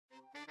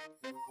Hey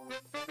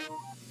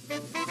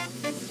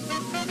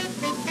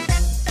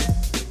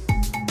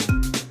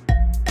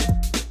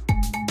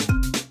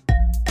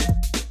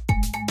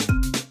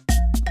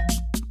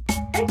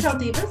Curl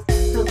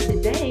Divas, so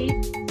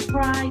today,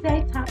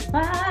 Friday Top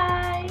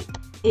 5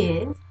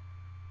 is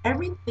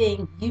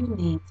everything you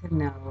need to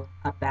know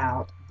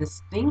about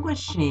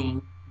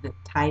distinguishing the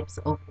types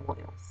of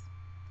oils.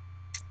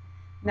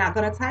 Not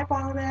going to type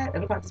all of that,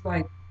 it'll probably just be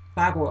like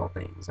 5 oil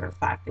things or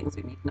 5 things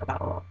you need to know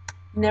about oil.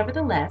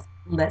 Nevertheless,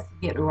 let's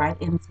get right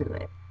into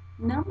it.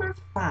 Number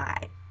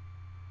 5.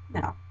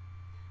 Now,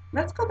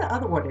 let's go the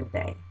other order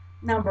today.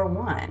 Number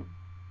 1.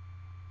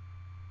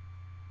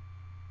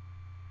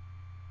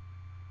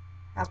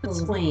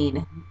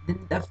 Between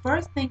the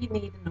first thing you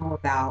need to know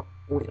about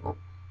oil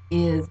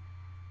is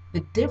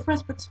the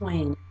difference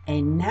between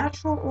a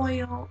natural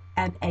oil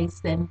and a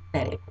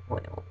synthetic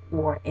oil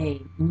or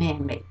a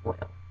man-made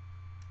oil.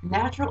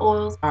 Natural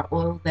oils are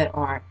oils that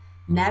are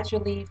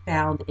naturally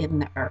found in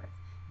the earth.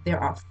 There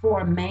are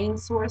 4 main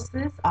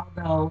sources,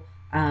 although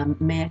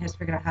man has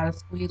figured out how to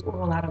squeeze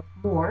oil out of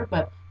more,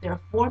 but there are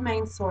 4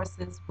 main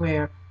sources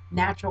where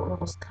natural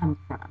oils come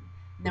from.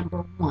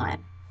 Number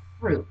 1,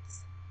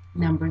 fruits.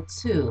 Number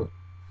 2,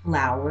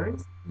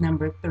 flowers.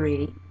 Number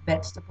 3,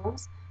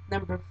 vegetables.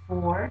 Number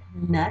 4,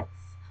 nuts.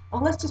 Oh,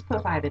 let's just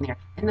put 5 in there.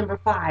 And number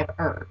 5,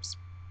 herbs.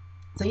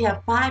 So you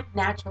have 5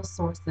 natural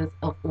sources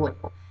of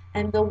oil.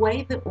 And the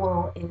way the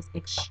oil is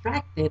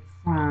extracted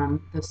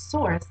from the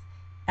source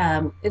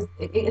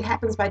it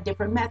happens by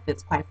different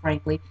methods, quite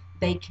frankly.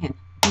 They can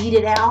beat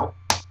it out.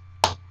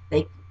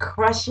 They can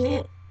crush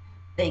it.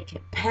 They can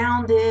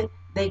pound it.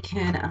 They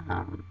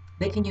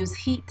can use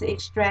heat to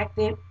extract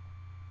it.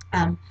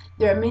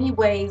 There are many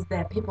ways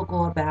that people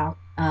go about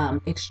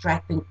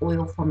extracting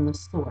oil from the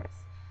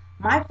source.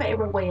 My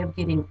favorite way of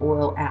getting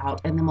oil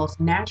out, and the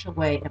most natural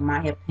way, in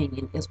my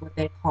opinion, is what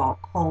they call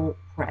cold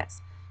press,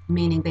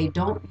 meaning they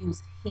don't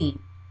use heat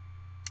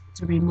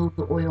to remove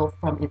the oil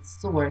from its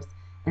source,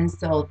 and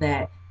so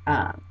that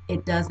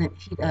it doesn't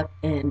heat up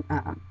and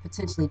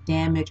potentially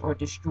damage or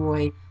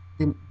destroy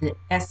the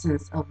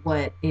essence of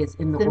what is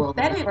in the oil.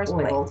 Synthetic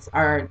oils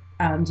are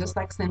just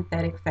like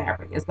synthetic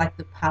fabric. It's like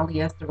the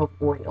polyester of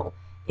oil.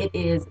 It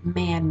is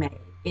man-made.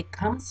 It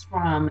comes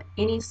from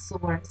any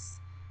source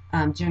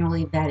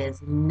generally that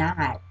is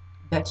not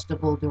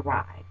vegetable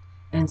derived.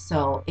 And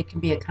so it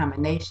can be a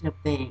combination of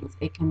things.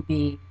 It can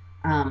be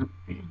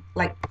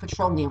like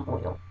petroleum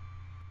oil.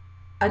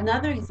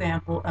 Another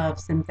example of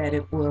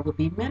synthetic oil would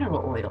be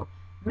mineral oil.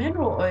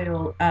 Mineral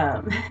oil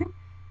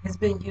has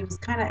been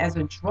used kind of as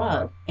a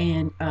drug,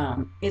 and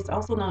it's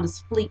also known as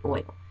fleet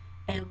oil.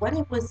 And what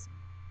it was,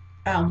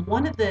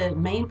 one of the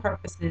main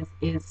purposes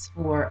is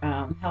for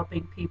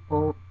helping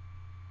people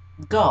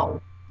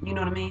go. You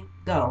know what I mean?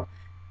 Go.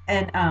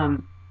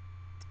 And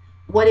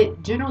what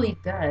it generally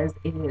does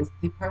is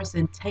the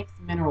person takes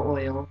mineral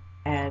oil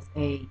as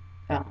a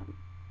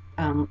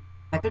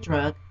like a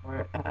drug,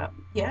 or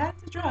yeah,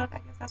 it's a drug. I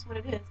guess that's what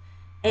it is.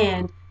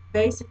 And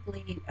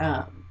basically,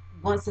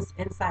 once it's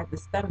inside the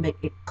stomach,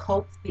 it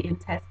coats the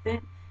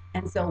intestine,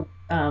 and so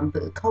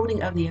the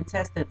coating of the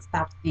intestine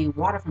stops the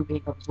water from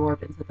being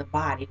absorbed into the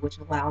body, which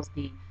allows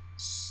the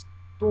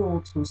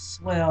stool to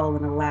swell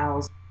and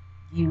allows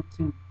you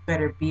to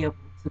better be able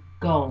to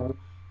go,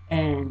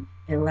 and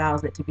it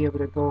allows it to be able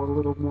to go a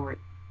little more,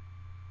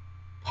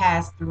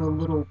 pass through a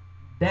little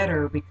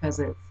better because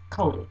it's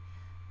coated.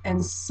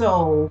 And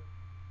so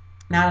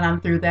now that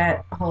I'm through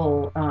that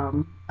whole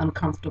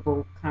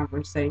uncomfortable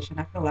conversation,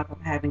 I feel like I'm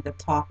having a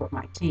talk with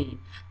my team.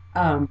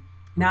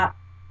 Now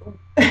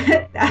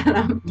that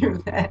I'm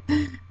through that,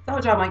 I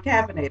told y'all I'm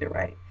caffeinated,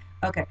 right?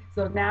 Okay,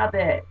 so now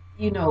that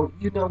you know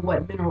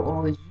what mineral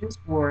oil is used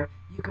for,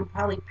 you can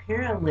probably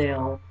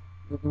parallel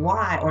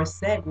why, or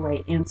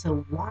segue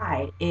into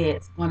why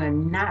it's going to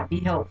not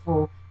be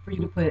helpful for you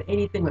to put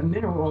anything with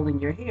mineral oil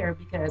in your hair,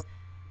 because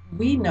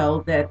we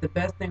know that the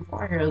best thing for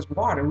our hair is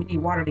water. We need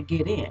water to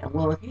get in.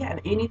 Well, if you have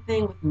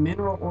anything with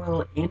mineral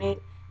oil in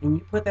it and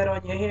you put that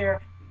on your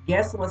hair,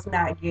 guess what's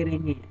not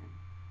getting in?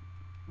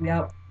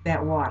 Yep,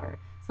 that water.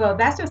 So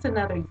that's just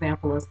another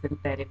example of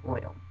synthetic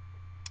oil.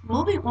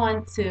 Moving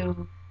on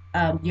to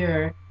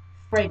your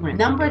fragrance.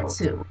 Number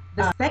 2,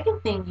 the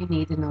second thing you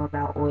need to know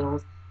about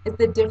oils is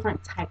the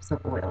different types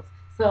of oils.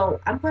 So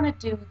I'm going to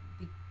do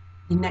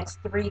the next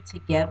 3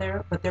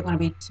 together, but they're going to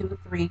be 2,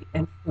 3,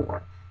 and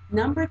 4.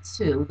 Number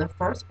 2, the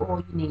first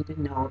oil you need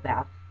to know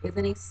about is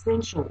an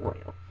essential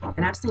oil.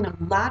 And I've seen a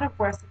lot of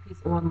recipes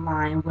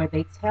online where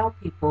they tell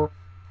people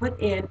put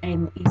in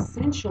an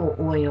essential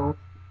oil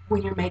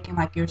when you're making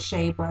like your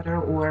shea butter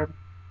or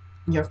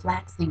your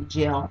flaxseed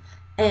gel.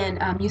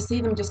 And you see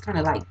them just kind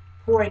of like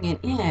pouring it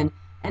in.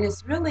 And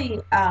it's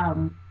really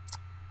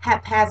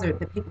haphazard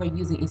that people are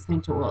using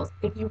essential oils.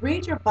 If you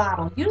read your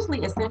bottle,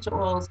 usually essential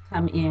oils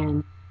come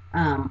in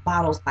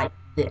bottles like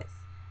this.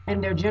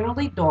 And they're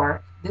generally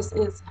dark. This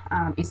is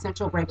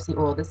essential rapeseed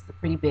oil. This is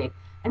pretty big.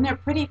 And they're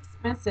pretty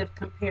expensive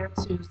compared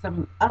to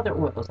some other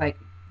oils, like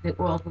the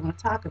oils we're going to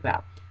talk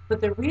about.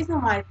 But the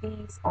reason why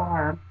these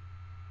are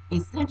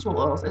essential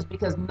oils is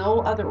because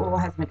no other oil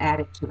has been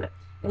added to it.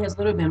 It has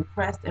literally been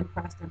pressed and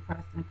pressed and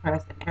pressed and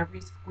pressed, and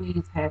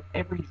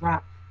every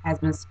drop has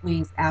been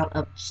squeezed out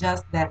of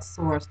just that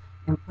source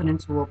and put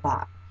into a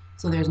box.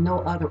 So there's no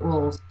other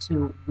oils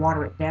to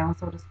water it down,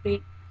 so to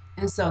speak.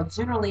 And so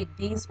generally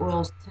these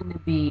oils tend to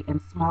be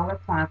in smaller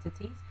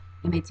quantities,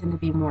 and they tend to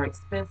be more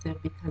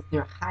expensive because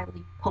they're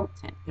highly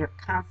potent, they're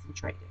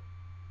concentrated.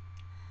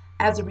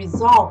 As a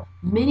result,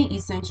 many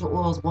essential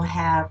oils will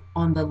have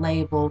on the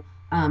label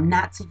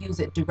not to use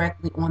it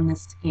directly on the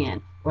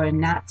skin or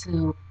not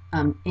to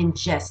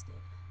ingest it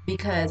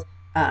because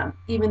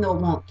even though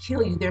it won't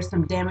kill you, there's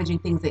some damaging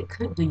things it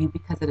could do you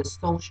because it is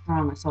so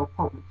strong and so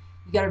potent.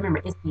 You got to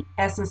remember, it's the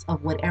essence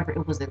of whatever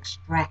it was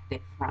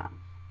extracted from.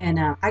 And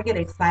I get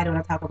excited when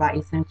I talk about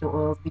essential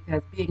oils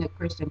because being a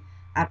Christian,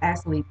 I've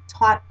actually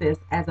taught this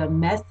as a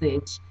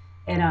message,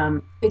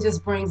 and it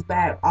just brings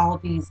back all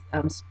these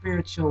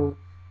spiritual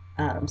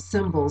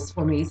symbols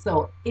for me.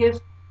 So if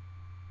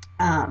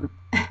um,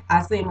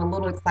 I seem a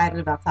little excited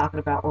about talking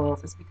about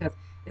oils, it's because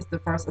it's the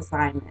first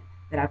assignment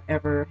that I've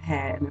ever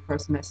had and the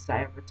first message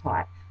I ever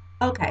taught.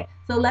 Okay,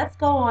 so let's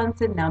go on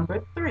to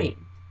number 3.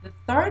 The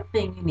third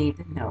thing you need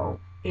to know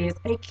is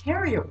a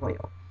carrier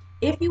oil.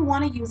 If you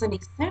want to use an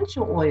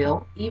essential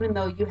oil, even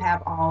though you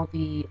have all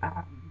the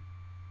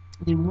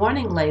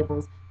warning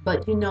labels,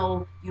 but you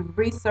know you've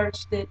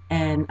researched it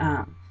and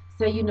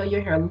say you know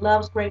your hair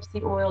loves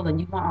grapeseed oil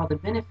and you want all the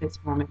benefits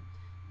from it,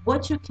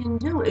 what you can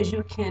do is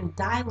you can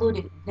dilute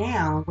it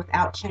down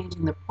without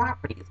changing the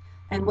properties.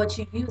 And what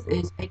you use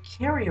is a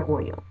carrier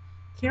oil.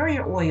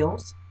 Carrier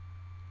oils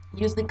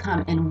usually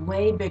come in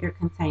way bigger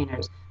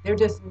containers. They're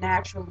just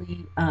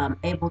naturally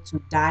able to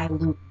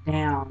dilute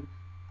down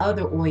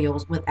other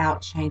oils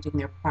without changing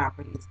their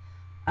properties.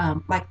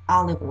 Like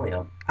olive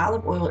oil.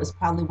 Olive oil is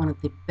probably one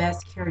of the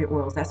best carrier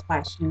oils. That's why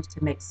it's used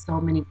to make so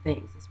many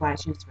things. That's why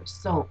it's used for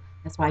soap.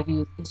 That's why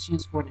it's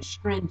used for an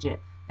astringent.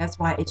 That's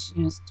why it's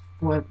used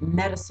for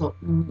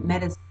medis,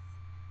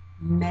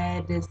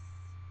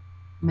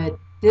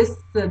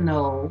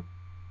 medicinal.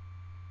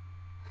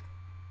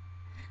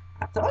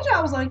 I told you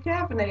I was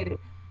uncaffeinated.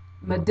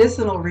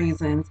 Medicinal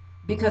reasons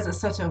because it's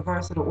such a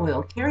versatile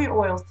oil. Carrier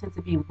oils tend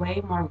to be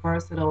way more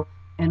versatile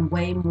and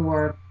way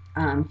more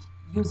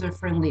user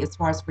friendly as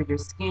far as for your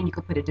skin. You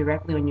could put it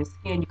directly on your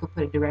skin. You could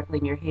put it directly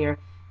in your hair.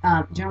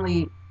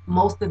 Generally,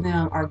 most of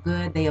them are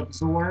good. They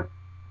absorb,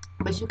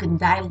 but you can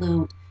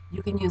dilute.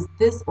 You can use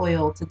this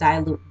oil to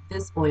dilute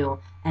this oil,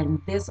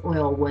 and this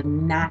oil will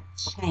not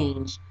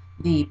change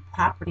the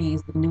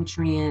properties, the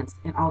nutrients,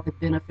 and all the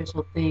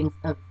beneficial things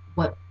of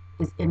what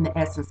is in the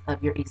essence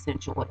of your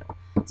essential oil.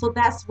 So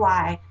that's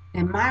why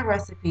in my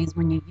recipes,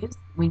 when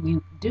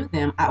you do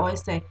them, I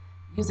always say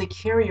use a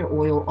carrier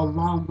oil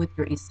along with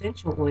your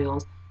essential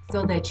oils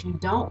so that you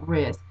don't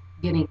risk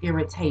getting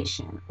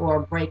irritation or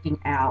breaking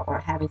out or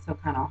having some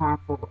kind of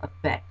harmful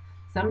effect.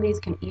 Some of these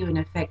can even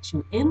affect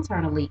you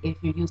internally if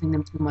you're using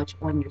them too much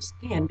on your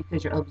skin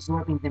because you're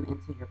absorbing them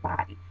into your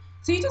body.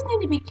 So you just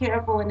need to be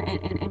careful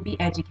and be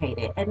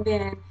educated. And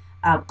then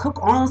cook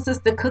on,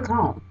 sister, cook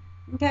on.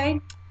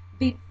 Okay?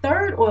 The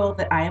third oil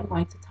that I am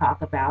going to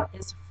talk about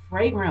is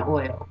fragrant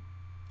oil.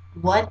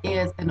 What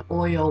is an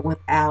oil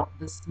without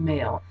the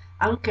smell?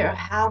 I don't care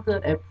how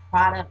good a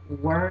product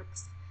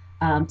works.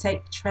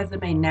 Take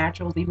Tresemme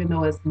Naturals, even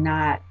though it's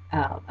not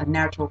a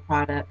natural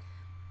product.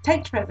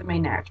 Take Tresemme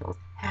Naturals.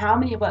 How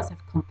many of us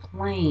have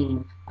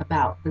complained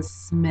about the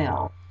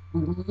smell?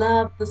 We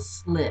love the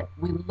slip.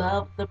 We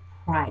love the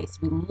price.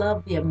 We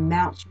love the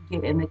amount you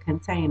get in the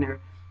container.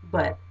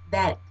 But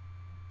that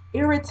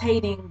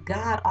irritating,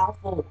 god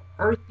awful,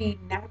 earthy,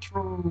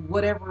 natural,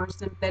 whatever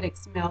synthetic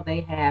smell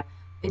they have,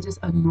 it just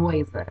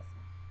annoys us.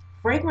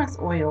 Fragrance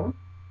oil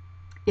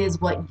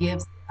is what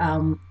gives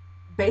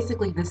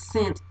basically the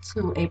scent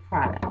to a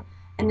product.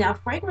 And now,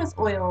 fragrance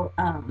oil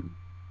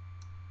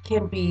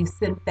can be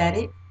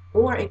synthetic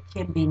or it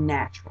can be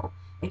natural.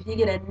 If you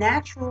get a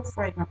natural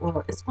fragrant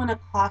oil, it's going to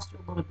cost you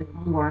a little bit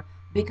more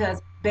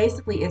because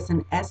basically it's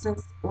an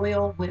essence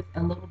oil with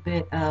a little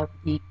bit of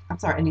an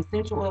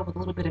essential oil with a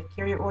little bit of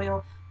carrier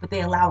oil, but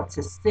they allow it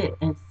to sit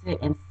and sit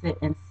and sit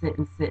and sit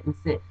and sit and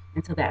sit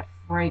until that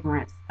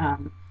fragrance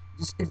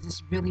is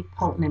just really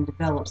potent and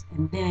develops,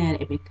 and then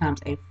it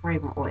becomes a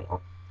fragrant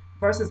oil.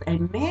 Versus a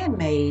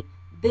man-made,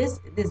 this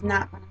is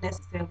not going to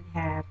necessarily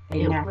have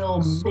a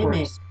natural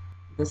mimic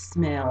the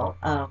smell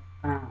of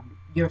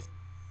your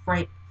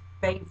fra-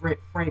 favorite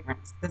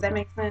fragrance. Does that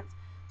make sense?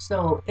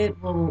 So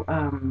it will,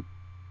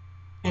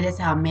 it is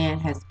how man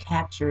has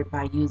captured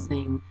by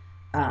using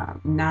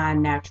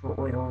non-natural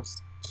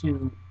oils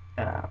to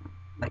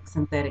like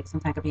synthetic.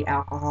 Sometimes it could be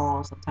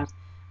alcohol. Sometimes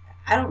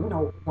I don't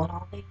know what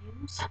all they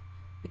use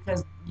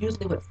because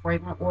usually with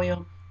fragrant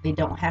oil they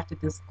don't have to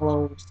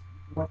disclose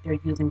what they're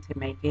using to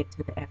make it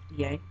to the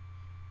FDA.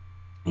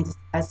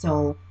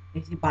 So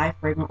if you buy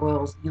fragrant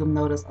oils, you'll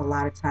notice a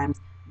lot of times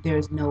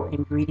there's no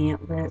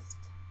ingredient list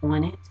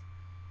on it.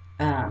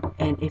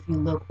 And if you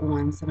look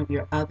on some of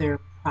your other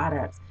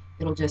products,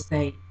 it'll just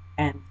say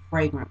and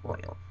fragrant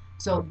oil.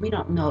 So we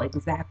don't know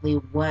exactly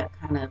what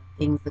kind of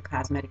things the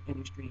cosmetic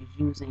industry is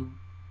using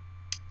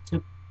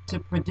to to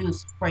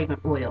produce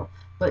fragrant oil,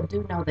 but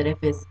do know that if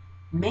it's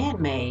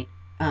man-made,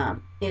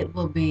 it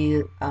will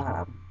be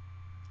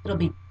it'll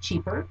be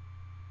cheaper.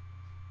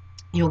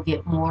 You'll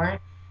get more,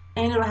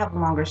 and it'll have a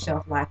longer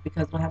shelf life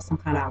because it'll have some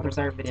kind of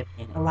preservative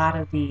in it. A lot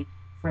of the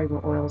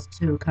fragrant oils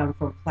too come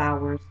from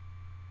flowers,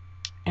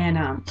 and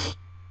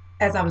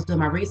as I was doing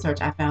my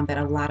research, I found that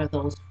a lot of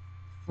those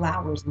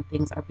flowers and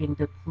things are being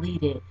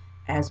depleted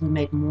as we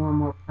make more and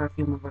more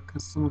perfume and we're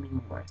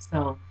consuming more.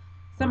 So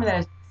some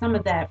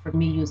of that for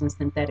me using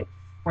synthetic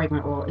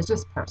fragrant oil is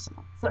just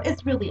personal. So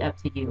it's really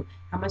up to you.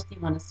 How much do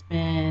you want to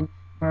spend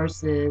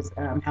versus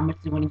how much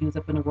do you want to use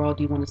up in the world?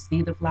 Do you want to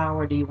see the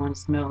flower? Do you want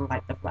to smell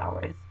like the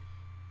flower?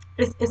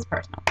 It's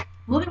personal.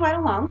 Moving right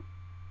along,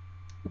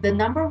 the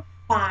number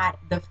five,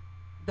 the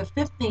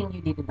fifth thing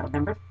you need to know,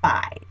 number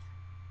five,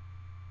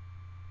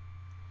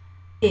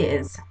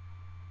 is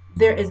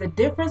there is a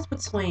difference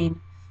between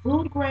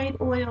food grade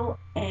oil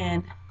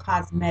and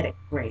cosmetic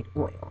grade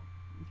oil.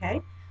 Okay?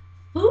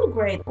 Food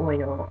grade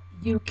oil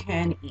you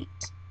can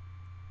eat.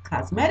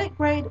 Cosmetic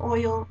grade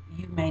oil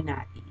you may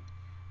not eat.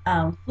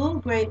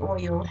 Food grade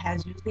oil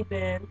has usually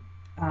been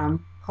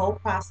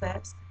cold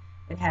processed.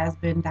 It has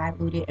been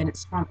diluted and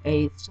it's from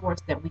a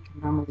source that we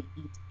can normally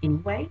eat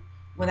anyway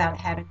without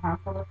having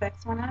harmful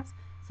effects on us,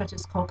 such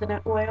as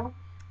coconut oil.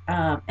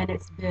 And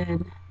it's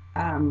been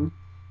um,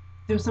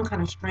 through some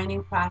kind of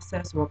straining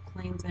process or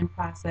cleansing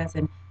process,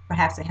 and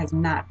perhaps it has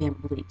not been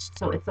bleached.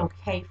 So it's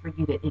okay for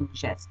you to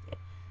ingest it.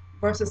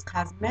 Versus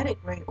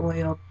cosmetic grade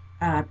oil,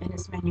 in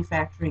its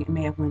manufacturing, it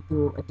may have went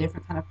through a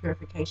different kind of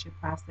purification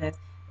process.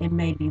 It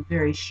may be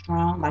very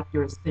strong, like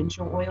your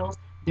essential oils.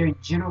 They're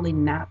generally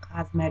not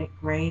cosmetic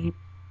grade.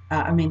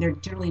 They're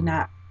generally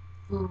not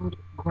food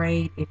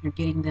grade if you're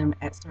getting them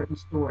at certain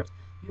stores.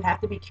 You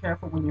have to be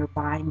careful when you're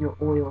buying your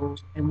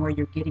oils and where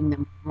you're getting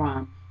them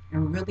from,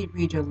 and really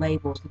read your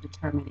labels to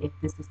determine if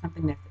this is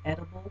something that's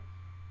edible,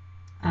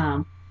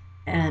 um,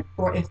 and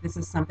or if this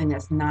is something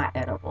that's not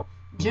edible.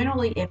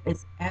 Generally, if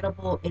it's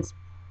edible, it's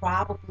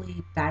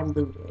probably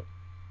diluted,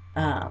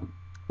 um,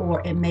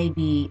 or it may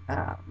be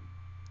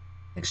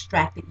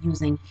extracted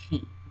using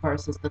heat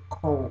versus the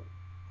cold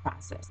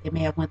process. It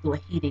may have went through a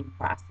heating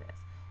process,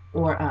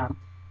 or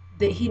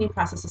the heating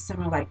process is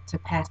similar like to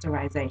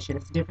pasteurization.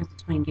 It's the difference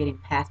between getting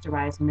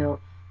pasteurized milk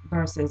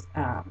versus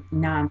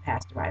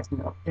non-pasteurized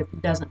milk.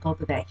 It doesn't go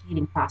through that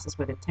heating process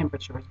where the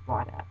temperature is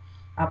brought up.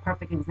 A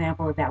perfect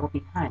example of that would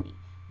be honey.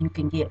 You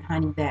can get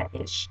honey that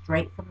is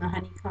straight from the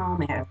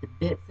honeycomb. It has the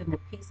bits and the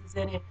pieces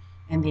in it,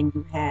 and then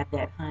you have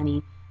that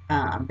honey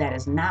that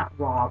is not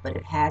raw, but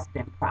it has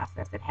been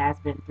processed. It has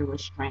been through a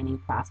straining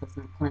process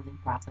and cleansing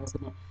process,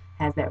 and it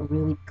has that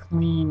really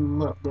clean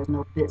look. There's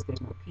no bits,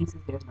 there's no pieces,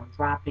 there's no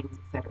droppings,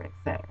 etc.,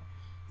 etc.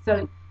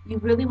 So you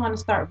really want to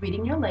start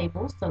reading your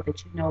labels so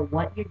that you know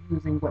what you're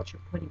using, what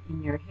you're putting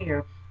in your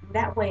hair. And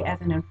that way,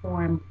 as an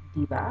informed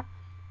diva,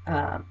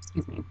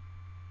 excuse me,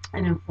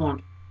 an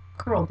informed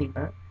curl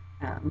diva,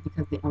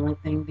 because the only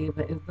thing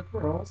diva is the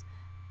curls,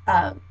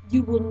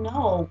 you will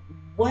know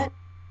what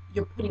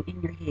you're putting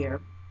in your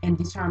hair and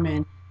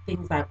determine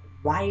things like,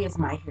 why is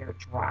my hair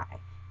dry?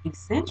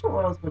 Essential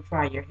oils will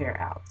dry your hair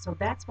out. So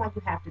that's why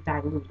you have to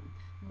dilute them.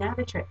 Now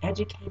that you're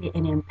educated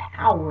and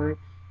empowered,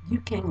 you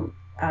can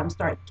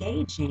start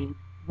gauging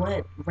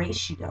what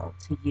ratio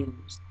to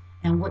use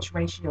and which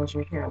ratios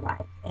your hair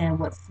like and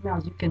what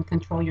smells. You can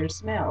control your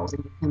smells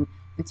and you can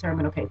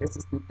determine, okay, this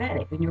is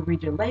synthetic. And you'll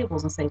read your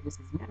labels and say, this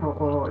is mineral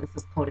oil,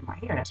 this is coating my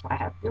hair. That's why I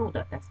have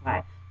buildup. That's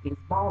why these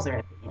balls are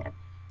at the end.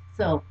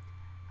 So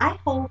I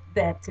hope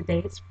that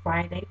today's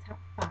Friday Top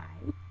 5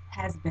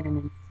 has been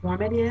an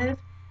informative,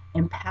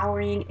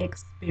 empowering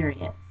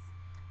experience.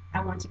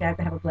 I want you guys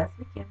to have a blessed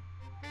weekend.